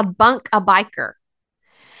called Bunk a Biker.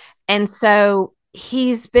 And so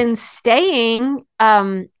he's been staying in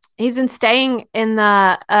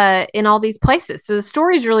all these places. So the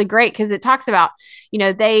story is really great because it talks about,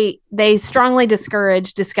 they strongly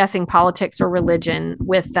discourage discussing politics or religion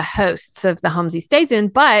with the hosts of the homes he stays in.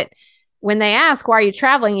 But when they ask, why are you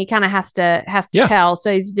traveling? He kind of has to tell.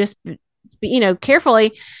 So he's just,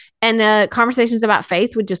 carefully, and the conversations about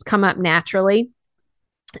faith would just come up naturally.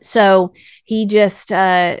 So he just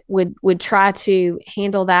would try to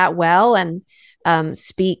handle that well and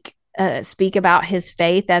speak about his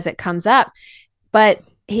faith as it comes up. But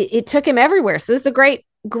it took him everywhere. So this is a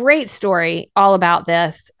great story all about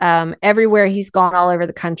this. Everywhere he's gone, all over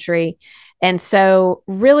the country. And so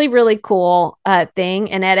really, really cool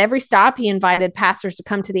thing. And at every stop, he invited pastors to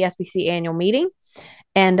come to the SBC annual meeting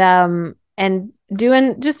and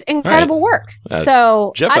doing just incredible work.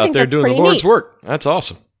 So Jeff I out think there that's doing the pretty Lord's neat. work. That's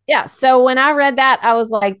awesome. Yeah. So when I read that, I was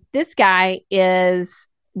like, this guy is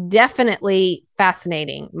definitely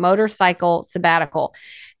fascinating. Motorcycle sabbatical.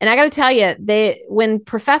 And I got to tell you, when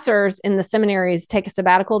professors in the seminaries take a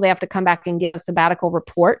sabbatical, they have to come back and give a sabbatical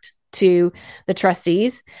report to the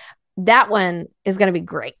trustees. That one is going to be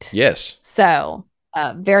great. Yes. So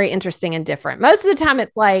very interesting and different. Most of the time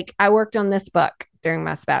it's like, I worked on this book during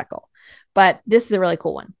my sabbatical, but this is a really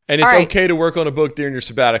cool one. And it's okay to work on a book during your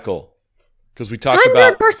sabbatical, because we talked 100%.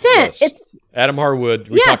 about 100%. It's Adam Harwood.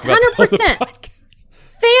 We talked about 100%.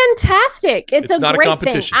 Fantastic. It's a not great a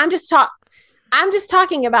competition. thing. I'm just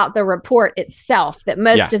talking about the report itself, that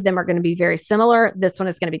most of them are going to be very similar. This one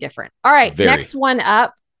is going to be different. All right. Next one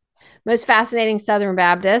up. Most fascinating Southern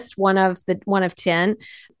Baptist, one of 10.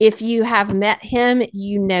 If you have met him,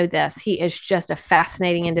 you know this. He is just a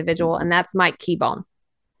fascinating individual, and that's Mike Keybone.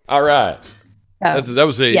 All right. That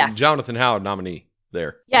was a Jonathan Howard nominee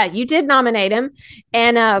there. Yeah, you did nominate him,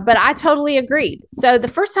 and but I totally agreed. So the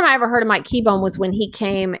first time I ever heard of Mike Keybone was when he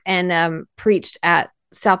came and preached at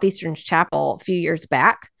Southeastern's Chapel a few years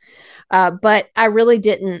back. But I really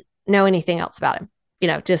didn't know anything else about him.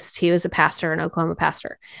 Just he was a pastor, an Oklahoma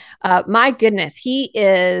pastor. My goodness, he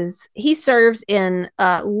serves in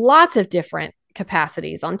lots of different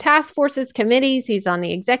capacities on task forces, committees. He's on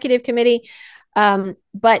the executive committee.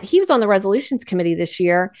 But he was on the resolutions committee this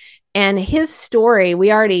year, and his story,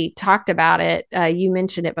 we already talked about it. You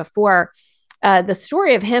mentioned it before. The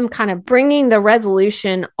story of him kind of bringing the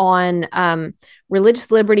resolution on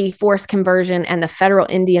religious liberty, forced conversion, and the Federal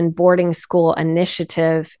Indian Boarding School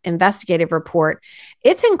Initiative investigative report.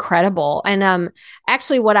 It's incredible. And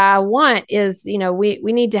actually what I want is, we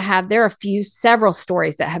need to have, there are several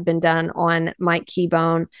stories that have been done on Mike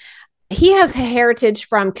Keybone. He has a heritage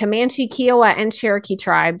from Comanche, Kiowa, and Cherokee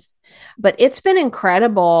tribes, but it's been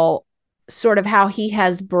incredible sort of how he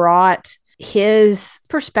has brought his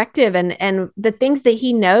perspective and the things that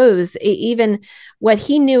he knows, even what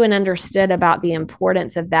he knew and understood about the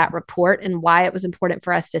importance of that report and why it was important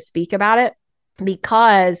for us to speak about it.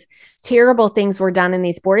 Because terrible things were done in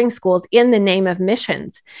these boarding schools in the name of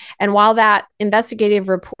missions. And while that investigative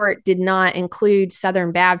report did not include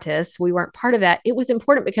Southern Baptists, we weren't part of that. It was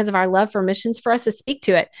important because of our love for missions for us to speak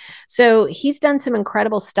to it. So he's done some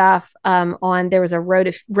incredible stuff there was a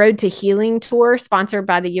Road to Healing tour sponsored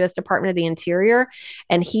by the U.S. Department of the Interior.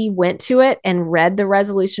 And he went to it and read the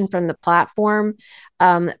resolution from the platform.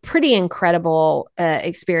 Pretty incredible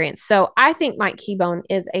experience. So I think Mike Keybone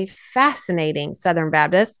is a fascinating Southern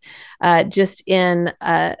Baptist, just in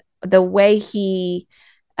the way he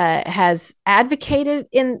has advocated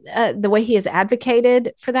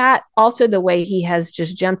for that. Also, the way he has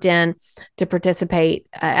just jumped in to participate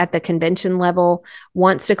at the convention level,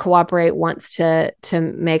 wants to cooperate, wants to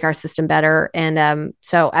make our system better. And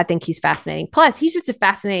so I think he's fascinating. Plus, he's just a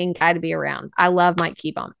fascinating guy to be around. I love Mike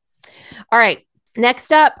Keybone. All right.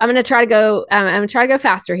 Next up, I'm going to try to go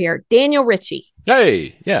faster here. Daniel Ritchie.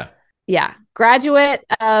 Hey, yeah. Yeah. Graduate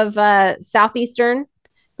of Southeastern,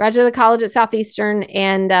 graduate of the college at Southeastern,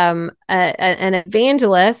 and an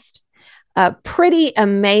evangelist. Pretty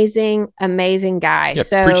amazing guy. Yeah,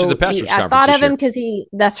 so preached at the pastors' I thought of him because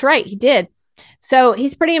that's right, he did. So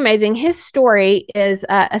he's pretty amazing. His story is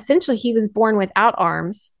essentially he was born without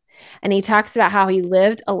arms. And he talks about how he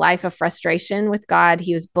lived a life of frustration with God.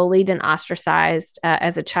 He was bullied and ostracized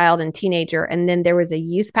as a child and teenager. And then there was a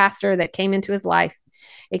youth pastor that came into his life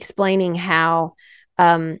explaining how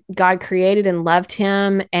God created and loved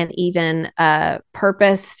him and even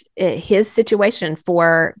purposed his situation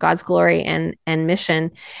for God's glory and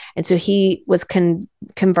mission. And so he was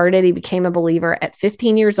converted. He became a believer at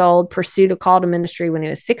 15 years old, pursued a call to ministry when he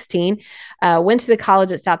was 16, went to the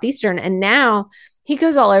college at Southeastern, and now he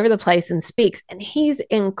goes all over the place and speaks, and he's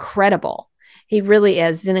incredible. He really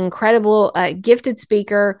is an incredible, gifted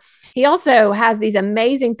speaker. He also has these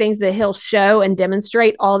amazing things that he'll show and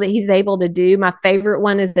demonstrate all that he's able to do. My favorite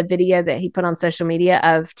one is the video that he put on social media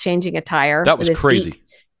of changing a tire. That was crazy. Feet.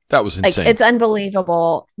 That was insane. It's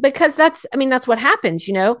unbelievable because that's what happens.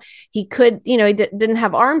 He could, he didn't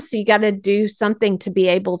have arms, so you got to do something to be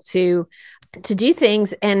able to do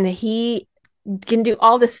things. And he can do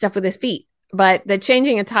all this stuff with his feet. But the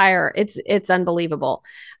changing a tire, it's unbelievable.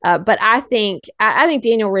 But I think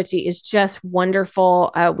Daniel Ritchie is just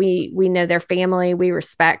wonderful. We know their family. We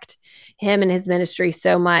respect him and his ministry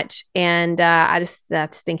so much. And I just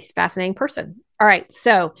think he's a fascinating person. All right.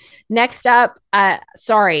 So next up,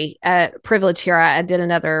 privilege here. I did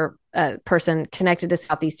another person connected to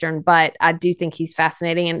Southeastern, but I do think he's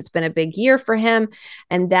fascinating, and it's been a big year for him.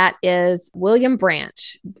 And that is William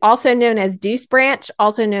Branch, also known as Deuce Branch,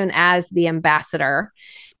 also known as the Ambassador.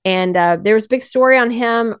 And there was a big story on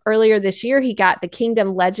him earlier this year. He got the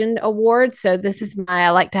Kingdom Legend Award. So this is I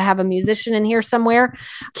like to have a musician in here somewhere.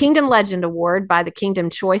 Kingdom Legend Award by the Kingdom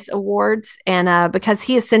Choice Awards. And because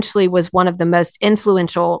he essentially was one of the most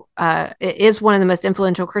influential, is one of the most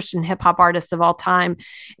influential Christian hip hop artists of all time,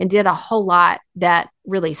 and did a whole lot that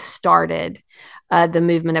really started the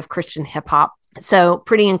movement of Christian hip hop. So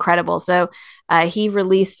pretty incredible. So he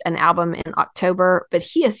released an album in October, but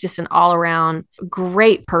he is just an all around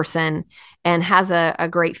great person and has a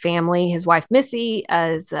great family. His wife, Missy,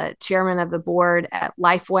 is chairman of the board at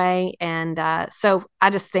Lifeway. And so I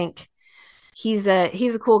just think he's a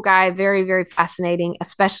cool guy, very, very fascinating,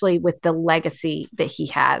 especially with the legacy that he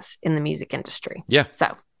has in the music industry. Yeah.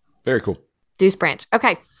 So very cool. Deuce Branch.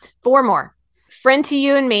 Okay. 4 more. Friend to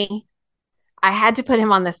you and me. I had to put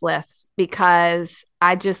him on this list because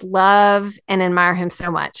I just love and admire him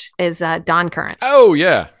so much, is Don Currence. Oh,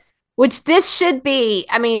 yeah. Which this should be,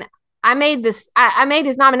 I mean, I made his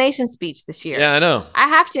nomination speech this year. Yeah, I know. I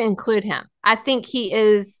have to include him. I think he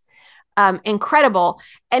is incredible.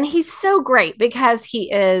 And he's so great because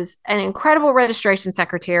he is an incredible registration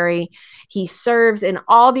secretary. He serves in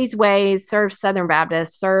all these ways, serves Southern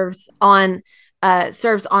Baptist, serves on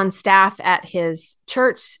staff at his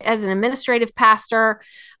church as an administrative pastor.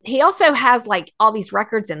 He also has like all these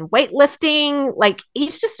records in weightlifting. Like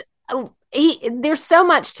he's just, there's so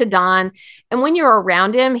much to Don. And when you're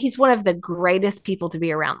around him, he's one of the greatest people to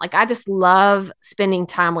be around. Like I just love spending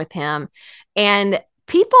time with him. And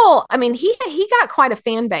people, I mean, he got quite a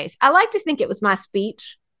fan base. I like to think it was my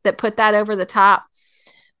speech that put that over the top.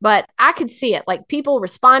 But I could see it. Like people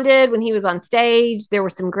responded when he was on stage. There were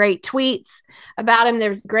some great tweets about him. There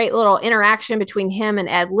was great little interaction between him and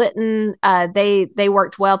Ed Litton. They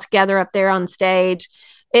worked well together up there on stage.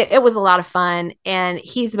 It was a lot of fun. And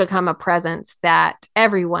he's become a presence that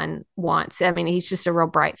everyone wants. I mean, he's just a real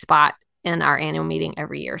bright spot in our annual meeting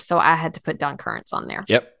every year. So I had to put Don Currence on there.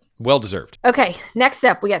 Yep. Well deserved. Okay. Next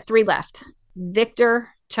up, we got 3 left. Victor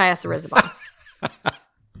Chiesa-Rizabal.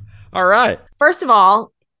 All right. First of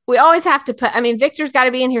all, we always have to put, I mean, Victor's got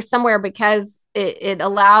to be in here somewhere because it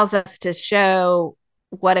allows us to show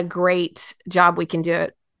what a great job we can do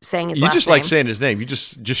at saying his last name. You just like saying his name. You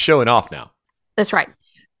just showing off now. That's right.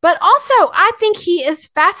 But also, I think he is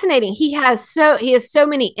fascinating. He has so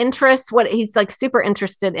many interests. He's like super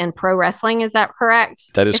interested in pro wrestling. Is that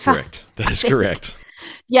correct? That is correct. That is correct.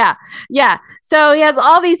 Yeah. So he has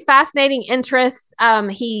all these fascinating interests.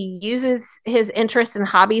 He uses his interests and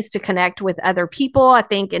hobbies to connect with other people. I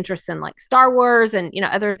think interests in like Star Wars and,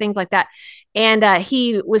 other things like that. And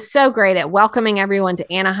he was so great at welcoming everyone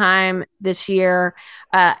to Anaheim this year.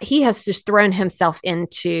 He has just thrown himself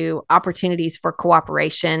into opportunities for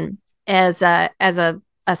cooperation as a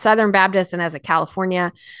Southern Baptist and as a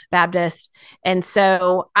California Baptist. And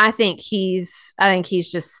so I think he's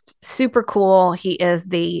just super cool. He is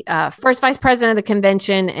the first vice president of the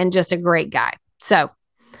convention and just a great guy. So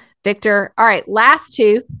Victor. All right. Last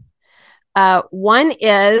 2. One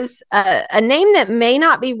is a name that may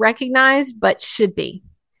not be recognized, but should be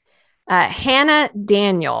Hannah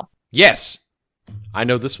Daniel. Yes. I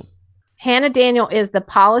know this one. Hannah Daniel is the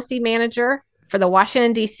policy manager for the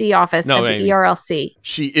Washington, D.C. office of the ERLC.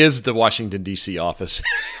 She is the Washington, D.C. office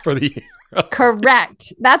for the ERLC.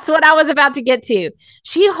 Correct. That's what I was about to get to.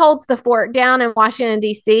 She holds the fort down in Washington,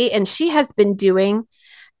 D.C., and she has been doing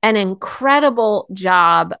an incredible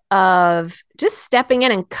job of just stepping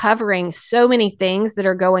in and covering so many things that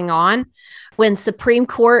are going on. When Supreme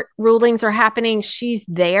Court rulings are happening, she's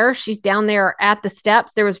there. She's down there at the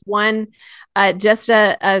steps. There was one just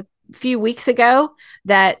a few weeks ago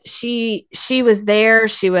that she was there.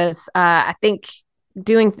 She was, I think,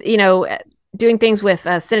 doing things with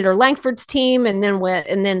Senator Langford's team, and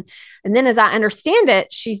then as I understand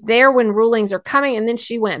it, she's there when rulings are coming, and then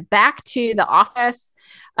she went back to the office,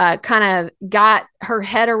 kind of got her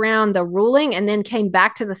head around the ruling, and then came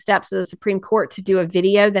back to the steps of the Supreme Court to do a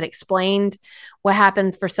video that explained what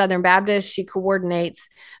happened for Southern Baptist. She coordinates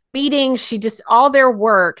meetings. She just, all their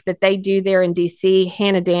work that they do there in DC.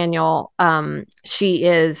 Hannah Daniel, she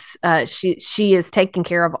is taking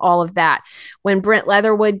care of all of that. When Brent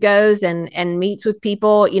Leatherwood goes and meets with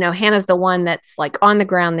people, Hannah's the one that's like on the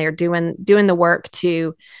ground there doing the work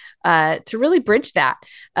to really bridge that.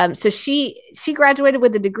 So she graduated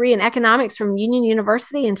with a degree in economics from Union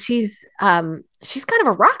University, and she's kind of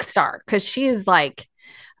a rock star because she is like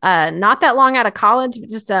not that long out of college, but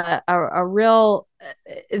just a real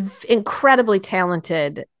incredibly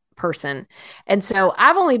talented person. And so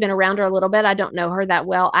I've only been around her a little bit. I don't know her that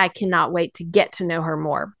well. I cannot wait to get to know her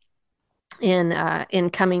more in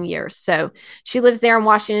coming years. So she lives there in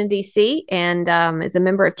Washington, D.C., and is a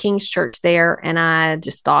member of King's Church there. And I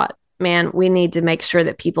just thought, man, we need to make sure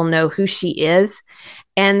that people know who she is,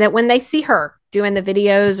 and that when they see her doing the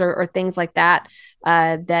videos or things like that,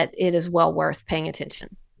 that it is well worth paying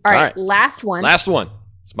attention. All right. Last one.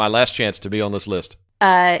 It's my last chance to be on this list.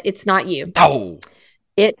 It's not you. Oh,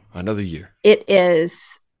 another year. It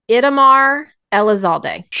is Itamar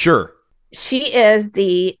Elizalde. Sure. She is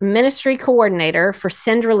the ministry coordinator for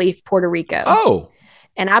Send Relief Puerto Rico. Oh.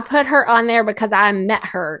 And I put her on there because I met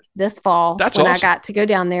her this fall when awesome. I got to go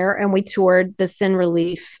down there and we toured the Send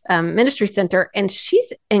Relief Ministry Center. And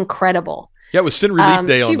she's incredible. Yeah, it was Send Relief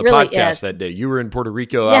Day on the really podcast that day. You were in Puerto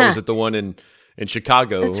Rico. Yeah. I was at the one in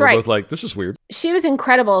Chicago. That's we're right. both like, this is weird. She was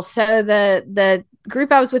incredible. So the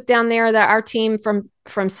group I was with down there, our team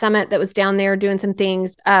from Summit that was down there doing some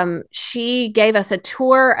things, she gave us a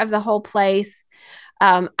tour of the whole place.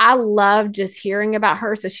 I love just hearing about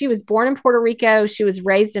her. So she was born in Puerto Rico. She was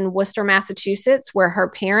raised in Worcester, Massachusetts, where her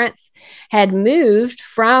parents had moved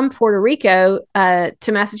from Puerto Rico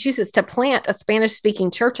to Massachusetts to plant a Spanish-speaking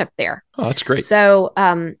church up there. Oh, that's great. So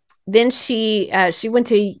then she went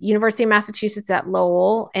to University of Massachusetts at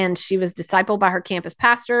Lowell, and she was discipled by her campus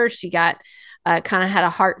pastor. She got kind of had a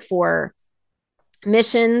heart for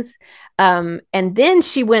missions. And then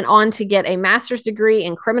she went on to get a master's degree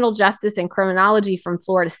in criminal justice and criminology from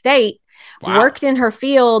Florida State. Wow. Worked in her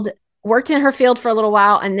field for a little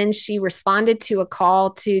while. And then she responded to a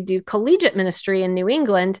call to do collegiate ministry in New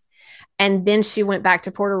England. And then she went back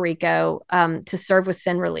to Puerto Rico to serve with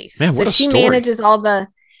Send Relief. Man, what so a she story. manages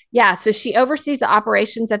so she oversees the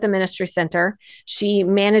operations at the ministry center. She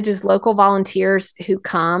manages local volunteers who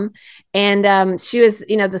come. And she was,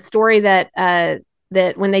 the story that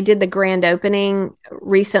when they did the grand opening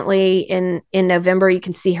recently in November, you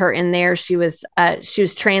can see her in there. She was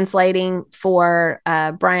translating for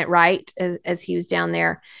Bryant Wright as he was down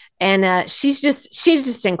there. And she's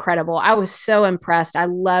just incredible. I was so impressed. I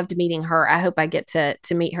loved meeting her. I hope I get to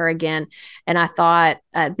meet her again. And I thought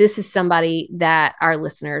this is somebody that our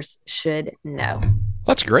listeners should know.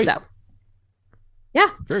 That's great. So,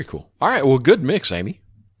 yeah. Very cool. All right. Well, good mix, Amy.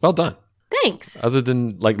 Well done. Thanks. Other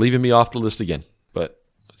than leaving me off the list again, but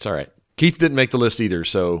it's all right. Keith didn't make the list either,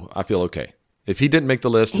 so I feel okay. If he didn't make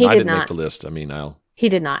the list and I didn't make the list, He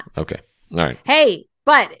did not. Okay. All right. Hey,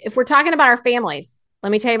 but if we're talking about our families,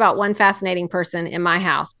 let me tell you about one fascinating person in my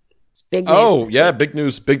house. It's big news. Oh, yeah. Big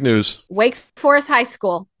news. Wake Forest High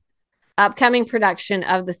School, upcoming production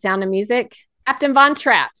of The Sound of Music, Captain Von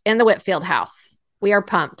Trapp in the Whitfield house. We are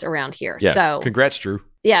pumped around here. Yeah. So congrats, Drew.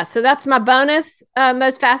 Yeah. So that's my bonus.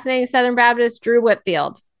 Most fascinating Southern Baptist, Drew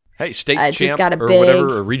Whitfield. Hey, state champ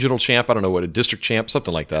whatever, or regional champ. I don't know what, a district champ,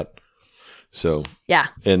 something like that. So yeah,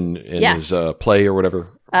 in his play or whatever.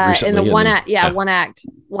 In the one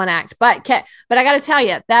act. But I got to tell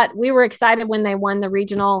you that we were excited when they won the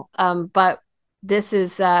regional. But this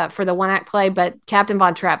is for the one act play. But Captain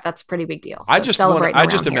Von Trapp, that's a pretty big deal. So I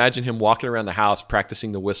just imagine him walking around the house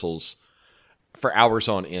practicing the whistles for hours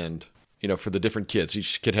on end. For the different kids.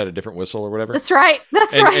 Each kid had a different whistle or whatever. That's right.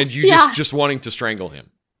 And you just wanting to strangle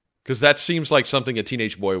him. Because that seems like something a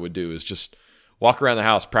teenage boy would do, is just walk around the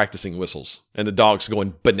house practicing whistles and the dog's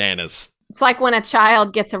going bananas. It's like when a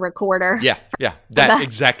child gets a recorder. Yeah.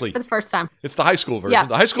 Exactly. For the first time. It's the high school version,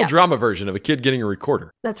 the high school drama version of a kid getting a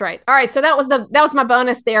recorder. That's right. All right. So that was my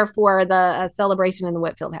bonus there for the celebration in the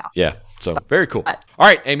Whitfield house. Yeah. So very cool. All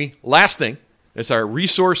right, Amy, last thing. It's our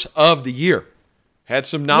resource of the year. Had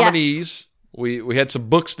some nominees. Yes. We had some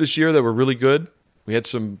books this year that were really good. We had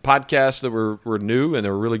some podcasts that were new and they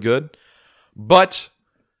were really good. But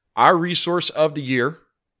our resource of the year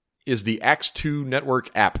is the Acts 2 Network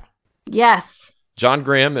app. Yes. John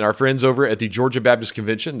Graham and our friends over at the Georgia Baptist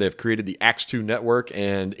Convention, they've created the Acts 2 Network,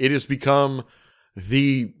 and it has become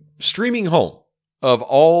the streaming home of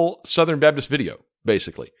all Southern Baptist video,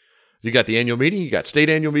 basically. You got the annual meeting, you got state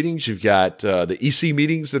annual meetings, you've got the EC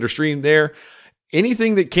meetings that are streamed there.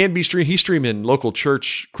 Anything that can be streamed, he's streaming local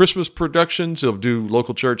church Christmas productions. He'll do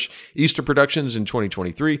local church Easter productions in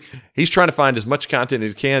 2023. He's trying to find as much content as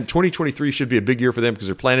he can. 2023 should be a big year for them because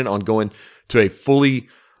they're planning on going to a fully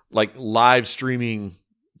live streaming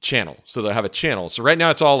channel. So they'll have a channel. So right now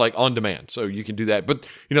it's all on demand. So you can do that. But,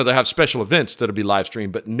 they'll have special events that'll be live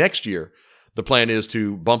streamed. But next year, the plan is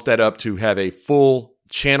to bump that up to have a full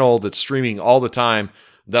channel that's streaming all the time.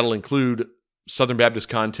 That'll include Southern Baptist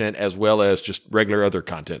content as well as just regular other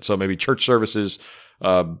content. So maybe church services,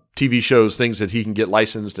 TV shows, things that he can get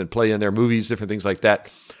licensed and play in their movies, different things like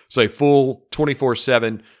that. So a full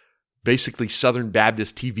 24/7 basically Southern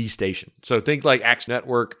Baptist TV station. So think like Acts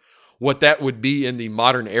Network, what that would be in the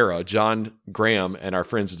modern era. John Graham and our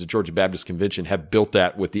friends at the Georgia Baptist Convention have built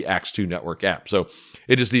that with the Acts 2 Network app. So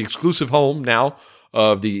it is the exclusive home now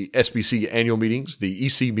of the SBC annual meetings, the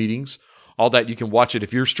EC meetings, all that. You can watch it.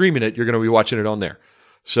 If you're streaming it, you're going to be watching it on there.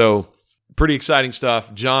 So pretty exciting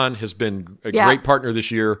stuff. John has been a great partner this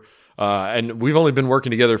year. And we've only been working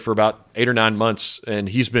together for about 8 or 9 months, and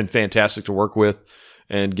he's been fantastic to work with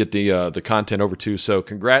and get the content over to. So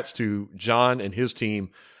congrats to John and his team.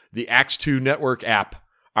 The Acts 2 Network app,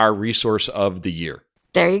 our resource of the year.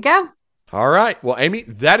 There you go. All right. Well, Amy,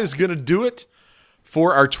 that is going to do it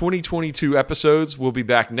for our 2022 episodes. We'll be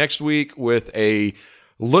back next week with a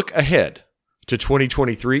look ahead to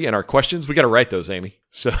 2023 and our questions. We got to write those, Amy.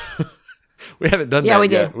 So we haven't done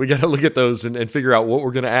that yet. We got to look at those and figure out what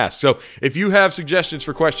we're going to ask. So if you have suggestions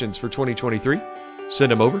for questions for 2023,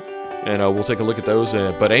 send them over and we'll take a look at those.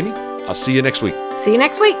 But Amy, I'll see you next week. See you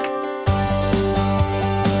next week.